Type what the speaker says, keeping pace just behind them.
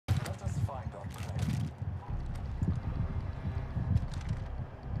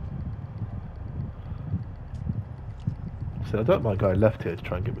So I don't mind going left here to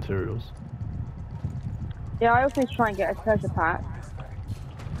try and get materials. Yeah, I also need to try and get a treasure pack.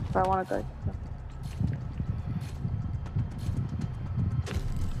 If I want to go.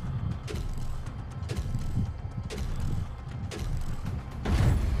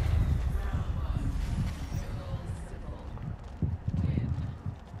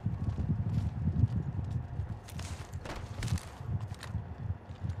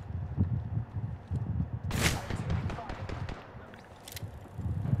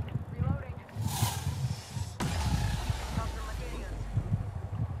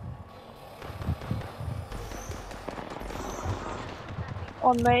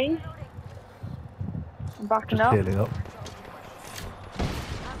 On me. I'm backing Just up. healing up.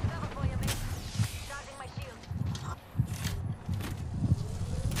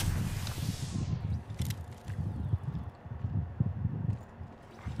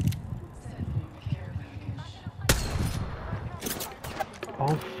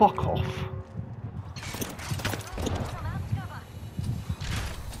 Oh, fuck off.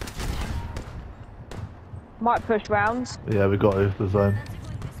 Might push rounds. Yeah, we got the zone.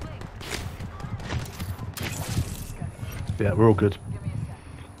 Yeah, we're all good.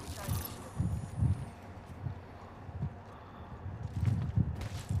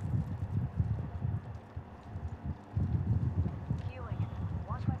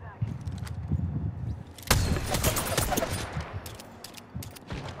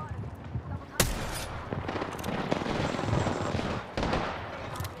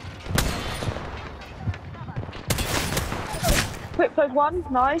 Crypto's one,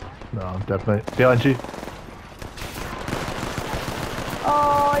 nice. No, I'm dead, mate. Behind you.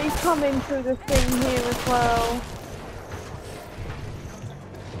 Oh, he's coming through the thing here as well.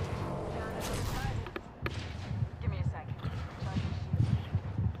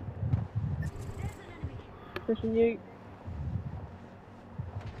 Pushing you.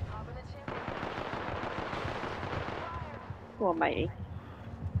 Go on, matey.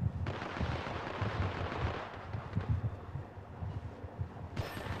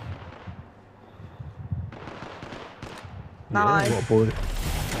 Nice. Yeah, what a boy.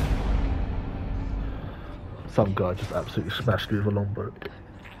 Some guy just absolutely smashed me with a longbow.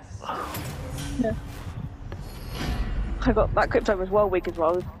 Yeah. I got that crypto was well weak as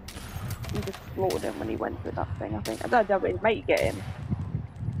well. You just slaughtered him when he went through that thing, I think. I don't know if his mate get him.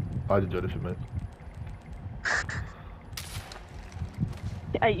 I didn't do anything, mate.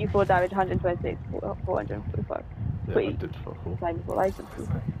 84 damage, 126, 445. Yeah, Pretty I did fuck all. same as what I can see.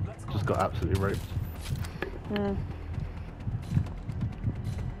 Just got absolutely raped.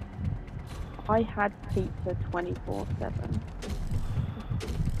 I had pizza 24/7.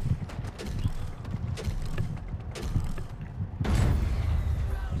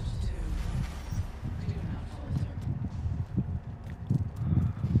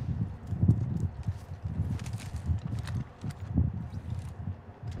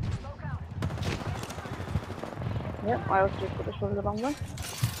 Yep, I also just got the short of the long one.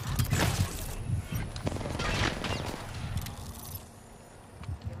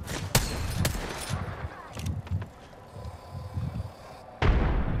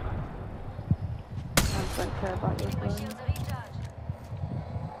 I don't care about your phone.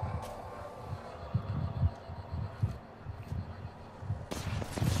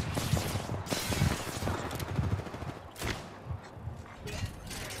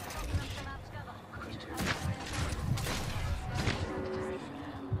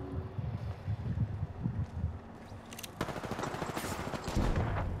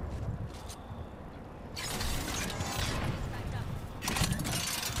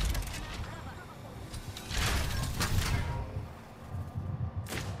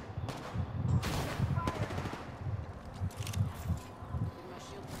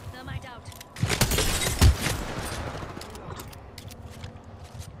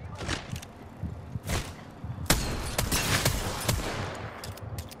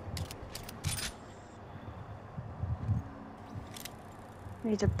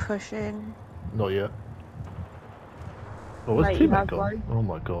 Need to push in. Not yet. Oh, where's Mate, teammate gone? Oh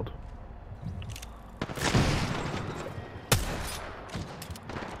my god.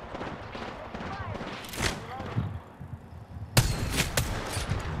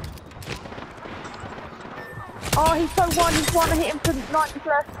 Oh, he's so one, he's one, I hit him for 90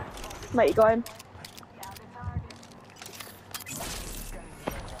 left. Mate, you got him.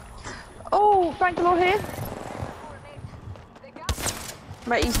 Oh, Bangalore here.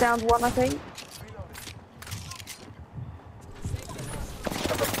 Mate, he's down one, I think.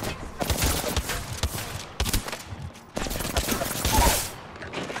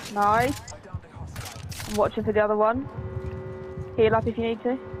 Nice. I'm watching for the other one. Heal up if you need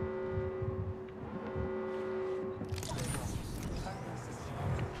to.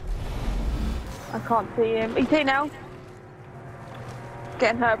 I can't see him. He's here now.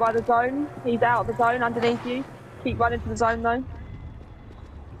 Getting hurt by the zone. He's out of the zone underneath you. Keep running to the zone though.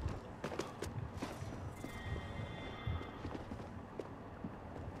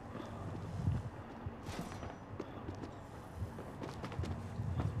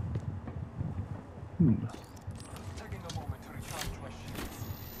 Taking a moment to recharge my shields.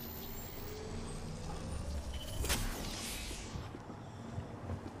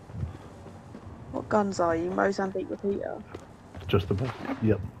 What guns are you? Mozambique repeater. Just about.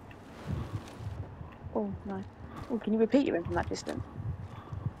 Yep. Oh, nice. Oh, can you repeat your in from that distance?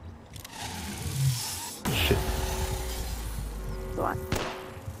 Shit. It's alright.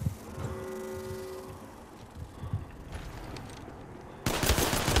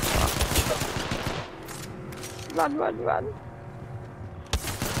 Run, run, run.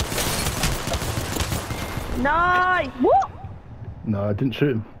 Nice! What? No, I didn't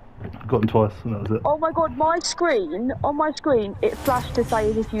shoot him. Got him twice, and that was it. Oh my god, on my screen, it flashed to say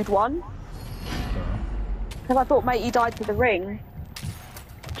as if you'd won. Because I thought, mate, you died to the ring.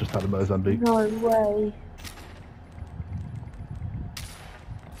 Just had a Mozambique. No way.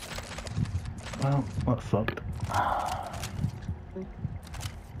 Well, that sucked.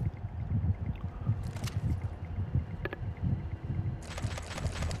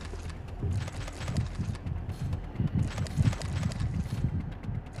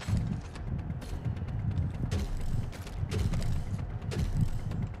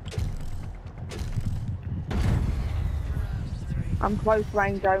 I'm close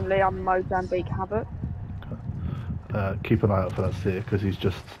range only, I'm Mozambique Havoc. Keep an eye out for that Seer, because he's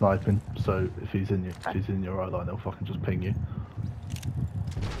just sniping, so if he's in your eye line, he'll fucking just ping you.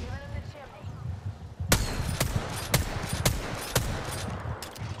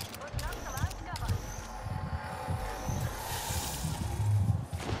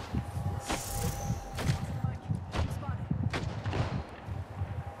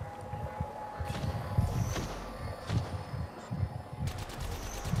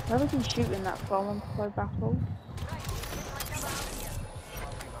 Where was he shooting that from? I'm so baffled.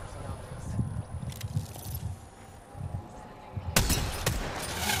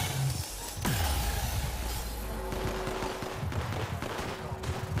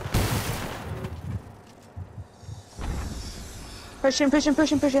 Push him, push him,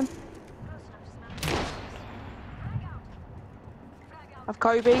 push him, push him. I've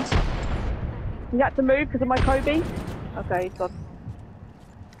Kobe's. You had to move because of my Kobe? Okay, he's gone.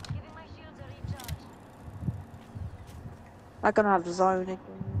 I'm gonna have the zone again.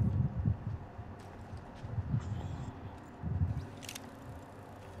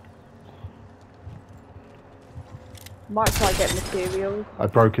 Might try to get materials. I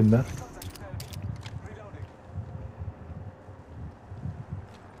broke in there.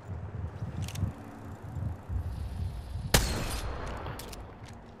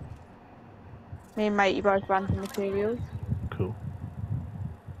 Me and mate, you both ran for materials. Cool.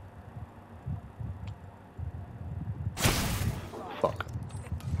 Fuck.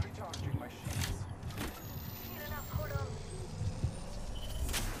 Recharging my shields.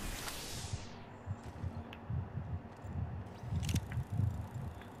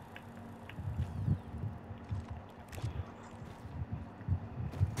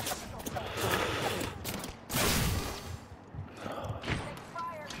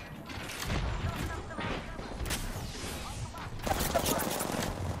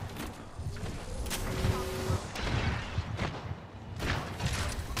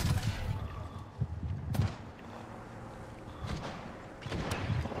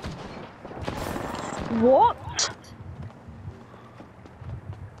 What?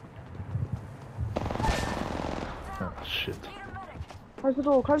 Oh, shit. Close the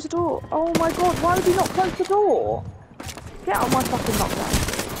door, close the door. Oh my god, why would you not close the door? Get out of my fucking lockdown.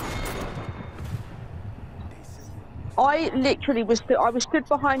 I literally was stood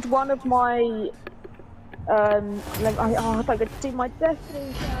behind one of my like I don't get to see my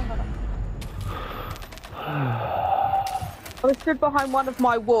destiny. I was stood behind one of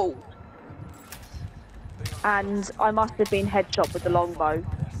my walls and I must have been headshot with the longbow.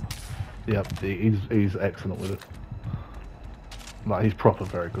 Yep, he's excellent with it. Like, he's proper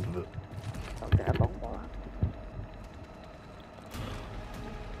very good with it. I'll get a longbow out.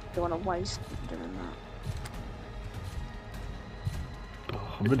 Don't want to waste doing that.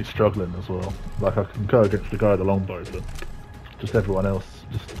 Oh, I'm really struggling as well. Like, I can go against the guy with the longbow, but just everyone else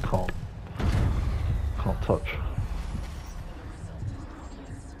just can't touch.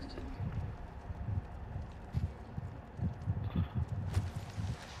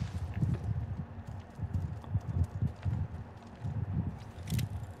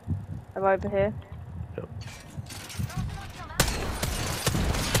 They're over here. Yep.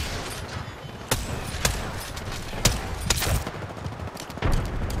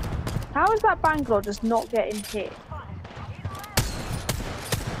 How is that Bangalore just not getting hit?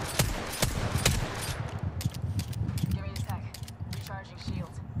 Give me a sec. Recharging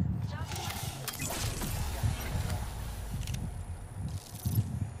shields.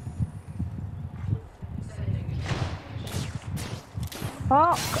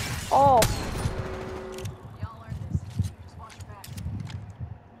 Fuck off. Y'all learned this. Just watch your back.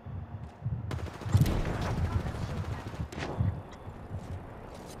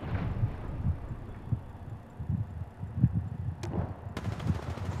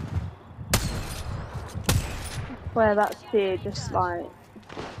 Where that spear just like...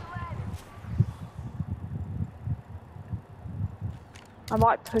 I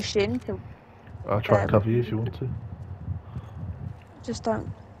might push in to... I'll try and cover you if you want to. Just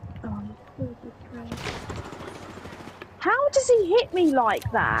don't... Oh, how does he hit me like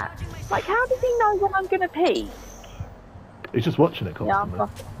that? Like, how does he know when I'm gonna peek? He's just watching it Yeah, I'm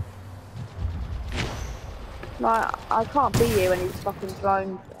constantly. fucking... Like, I can't be here when he's fucking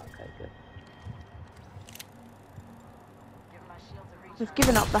thrown. Okay, good. Give my shields a reach. Just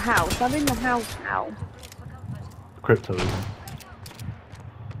giving up the house. I'm in the house now. Crypto is.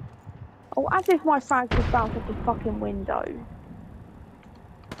 Oh, as if my frag just bounced off the fucking window.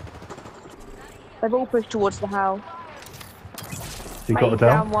 They've all pushed towards the house. He got her Mate's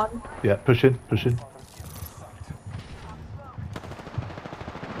down. one. Yeah, push in, push in.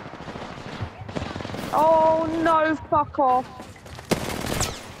 Oh no, fuck off.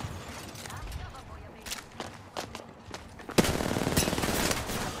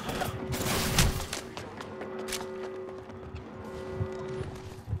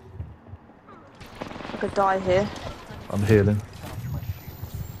 I could die here. I'm healing.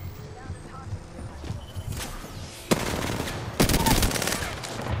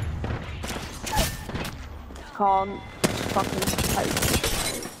 Can't fucking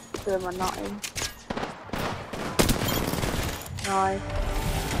take doing my nutting. Nice.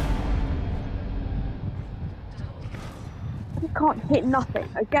 I just can't hit nothing.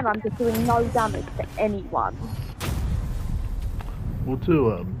 Again, I'm just doing no damage to anyone. We'll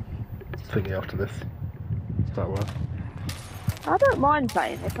do thingy after this. Is that right? I don't mind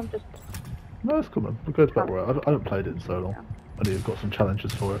playing this, I'm just... No, it's cool, man. We'll go to Battle Royale. I haven't played it in so long. Yeah. I know you've got some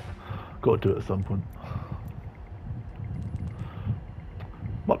challenges for it. Got to do it at some point.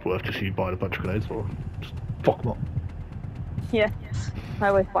 Might be worth just you buying a bunch of grenades for them. Just fuck them up. Yeah. I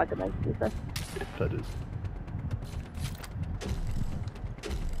always buy the most, so. That is.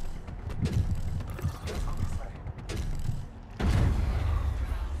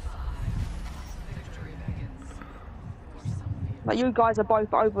 Like, you guys are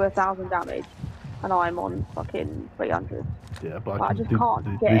both over 1,000 damage, and I'm on fucking 300. Yeah, but I I can, just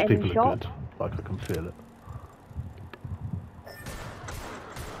can't get these any people are shot. good. Like, I can feel it.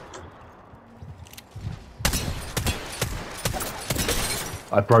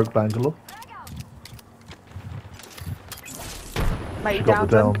 I broke Bangalore. Mate, She got down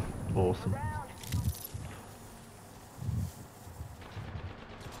the them. down. Awesome.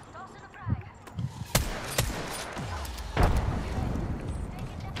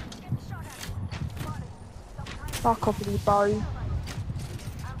 Fuck off with your bow.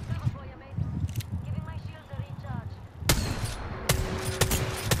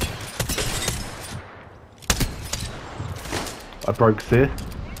 I broke Sear.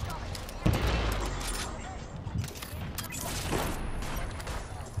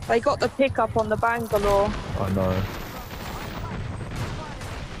 They got the pickup on the Bangalore. I know.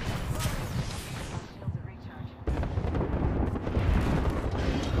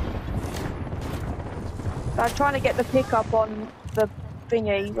 They're trying to get the pickup on the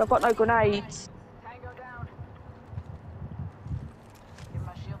thingy. I've got no grenades. Tango down. Give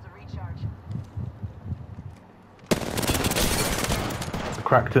my shields a recharge. I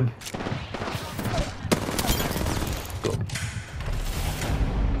cracked him. Got him.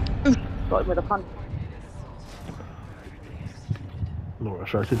 Got him with a punch. Laura,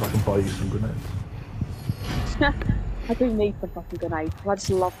 should I see if I can buy you some grenades? I do need some fucking grenades. I just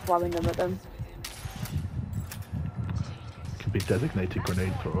love throwing them at them. Could be designated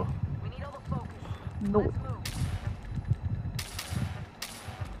grenade thrower. We need all the focus. No. Let's move.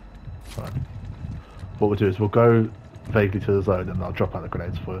 Right. What we'll do is we'll go vaguely to the zone and I'll drop out the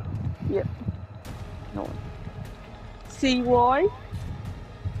grenades for you. Yep. No. CY?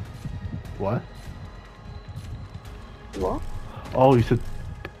 Why? What? Oh, you said,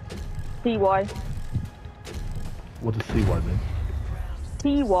 CY. what does CY mean?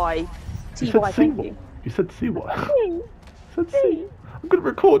 CY. You said TY, C thank what? you. You said C what? C. You said C. I'm gonna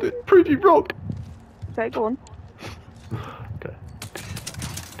record it. Prove you wrong. Okay, go on. Okay.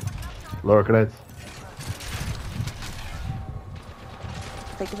 Laura grenades.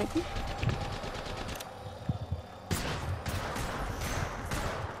 Thank you, thank you.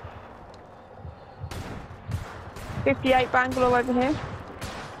 .58 Bangalore over here.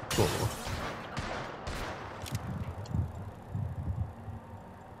 Cool.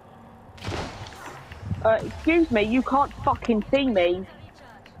 Excuse me, you can't fucking see me.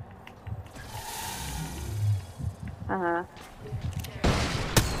 Uh-huh.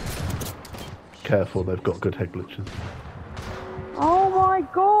 Careful, they've got good head glitches. Oh my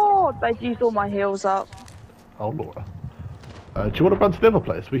god! They've used all my heals up. Oh, Laura. Do you want to run to the other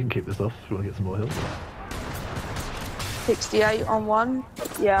place? We can keep this off if you want to get some more heals. 68 on one.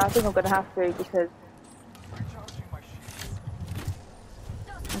 Yeah, I think I'm gonna have to because Recharging my shields.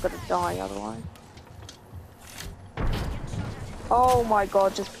 I'm gonna die otherwise. Oh my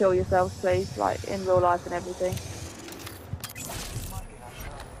god, just kill yourselves please, like in real life and everything.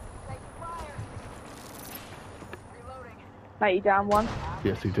 Mate, you down one?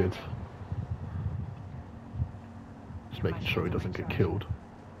 Yes, he did. Just making sure he doesn't get killed.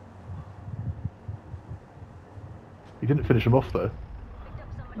 He didn't finish him off though.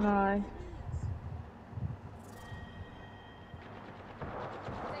 No.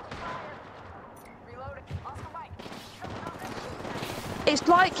 It's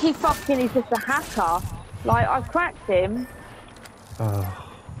like he fucking is just a hacker. Like, I cracked him.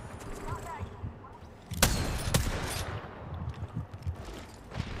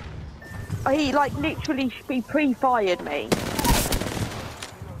 He, like, literally he pre-fired me.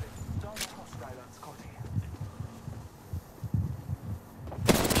 Don't hostile on Scotty.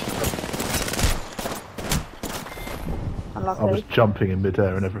 Unlucky. I was jumping in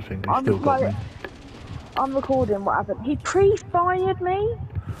midair and everything, and he I'm still got like- me. I'm recording what happened. He pre-fired me,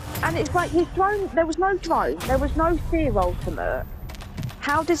 and it's like his drone. There was no drone. There was no fear ultimate.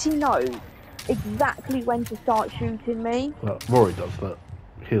 How does he know exactly when to start shooting me? Well, Rory does that.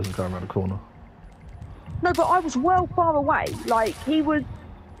 He doesn't go around the corner. No, but I was well far away. Like he was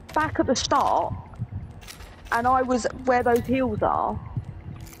back at the start, and I was where those hills are.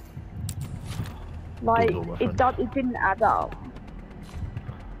 Like Good lord, my friend. it didn't add up.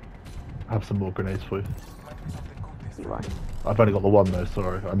 I have some more grenades for you. Might be something good this You time. are. I've only got the one though,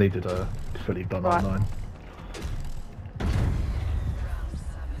 sorry. I needed a fully done Right. R9.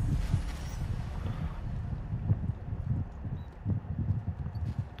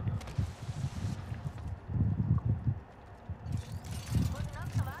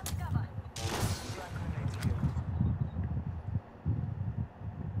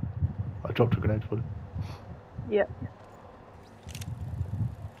 I dropped a grenade for you. Yep.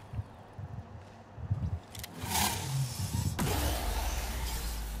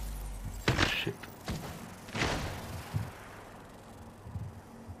 Shit.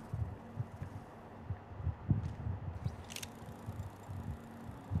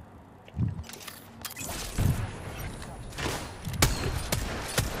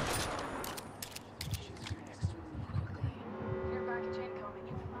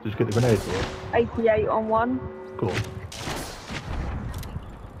 Did you get the grenade or? 88 on one. Go on.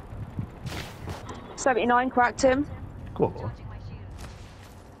 79 cracked him. Go on, Laura.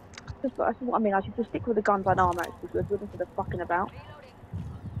 That's what I mean. I should just stick with the guns I know I'm actually good with instead of fucking about.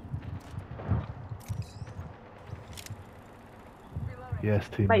 Yes,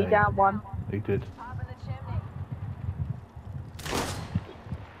 teammate. Mate, you down one. He did.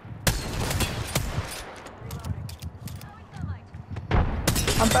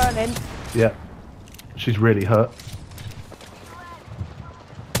 I'm burning. Yeah. She's really hurt.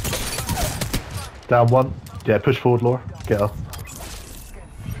 Down one. Yeah, push forward, Laura. Get her.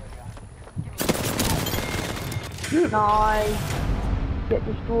 Nice. Get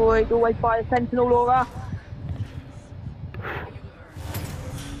destroyed. Always by a sentinel, Laura.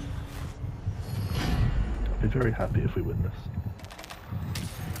 I'd be very happy if we win this.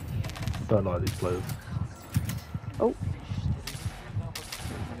 Don't like these players. Oh,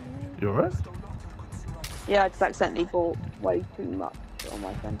 You alright? yeah, I just accidentally bought way too much on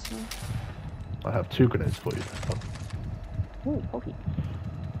my sentinel. I have 2 grenades for you. Ooh, okay.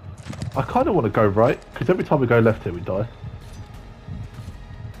 I kind of want to go right, because every time we go left here we die.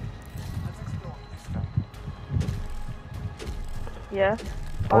 Let's explore this time. Yeah.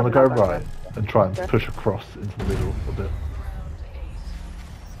 I want to go I'll back right there. and try and Okay. push across into the middle a bit.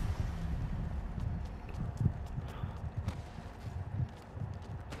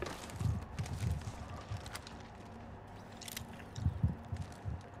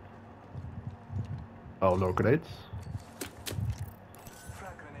 Oh, no grenades.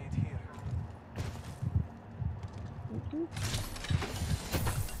 Frag grenade here.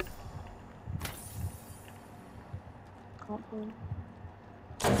 Can't see.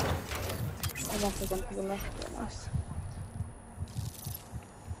 I must have gone to the left. Yeah, nice.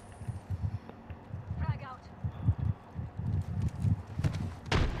 Frag out.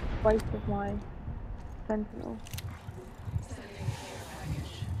 Waste of my sentinel.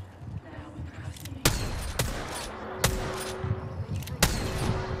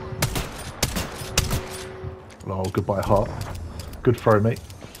 Oh, goodbye, heart. Good throw, mate.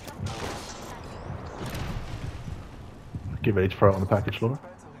 Get ready to throw it on the package, Lorna.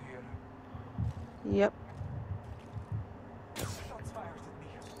 Battle here. Yep. Shots fired at me.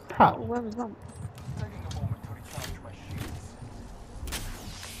 Oh, How? where was that? Taking a moment to recharge my shields.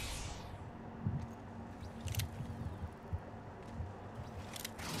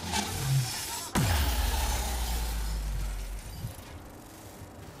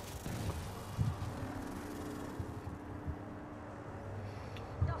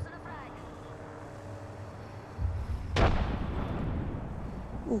 Tossing a frag.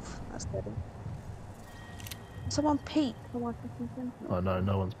 Oof, that's steady. Someone peek for my fucking sentinel. Oh no,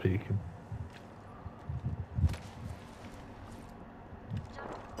 no one's peeking.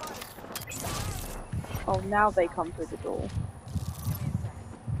 Oh, now they come through the door. Give me a sec.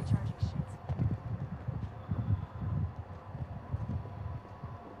 Recharging shields.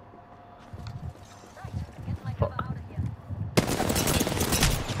 Right. Getting my cover Fuck. out of here.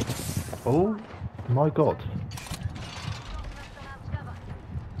 Oh my god.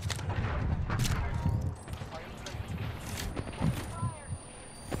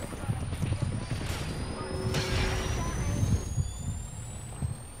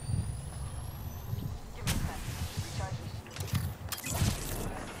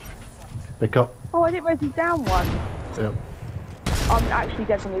 Pick up. Oh, I didn't realize he's down one. Yep. I'm actually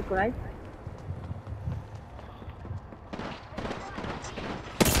dead from these grenades.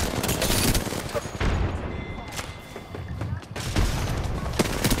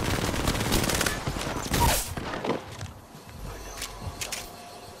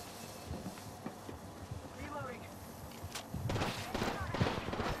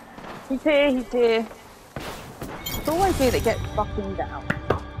 He's here, he's here. It's always here that gets fucking down.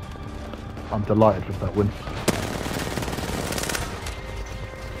 I'm delighted with that win.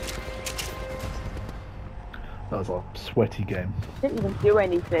 That was a sweaty game. Didn't even do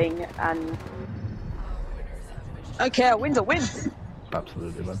anything and... Okay, a win's a win!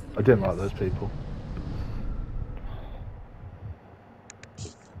 Absolutely, man. I didn't like those people.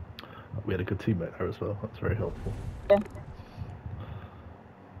 We had a good teammate there as well. That's very helpful. Yeah.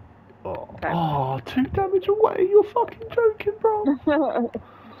 Oh, Okay. oh, 2 damage away. You're fucking joking, bro.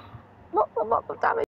 Lots and lots of damage.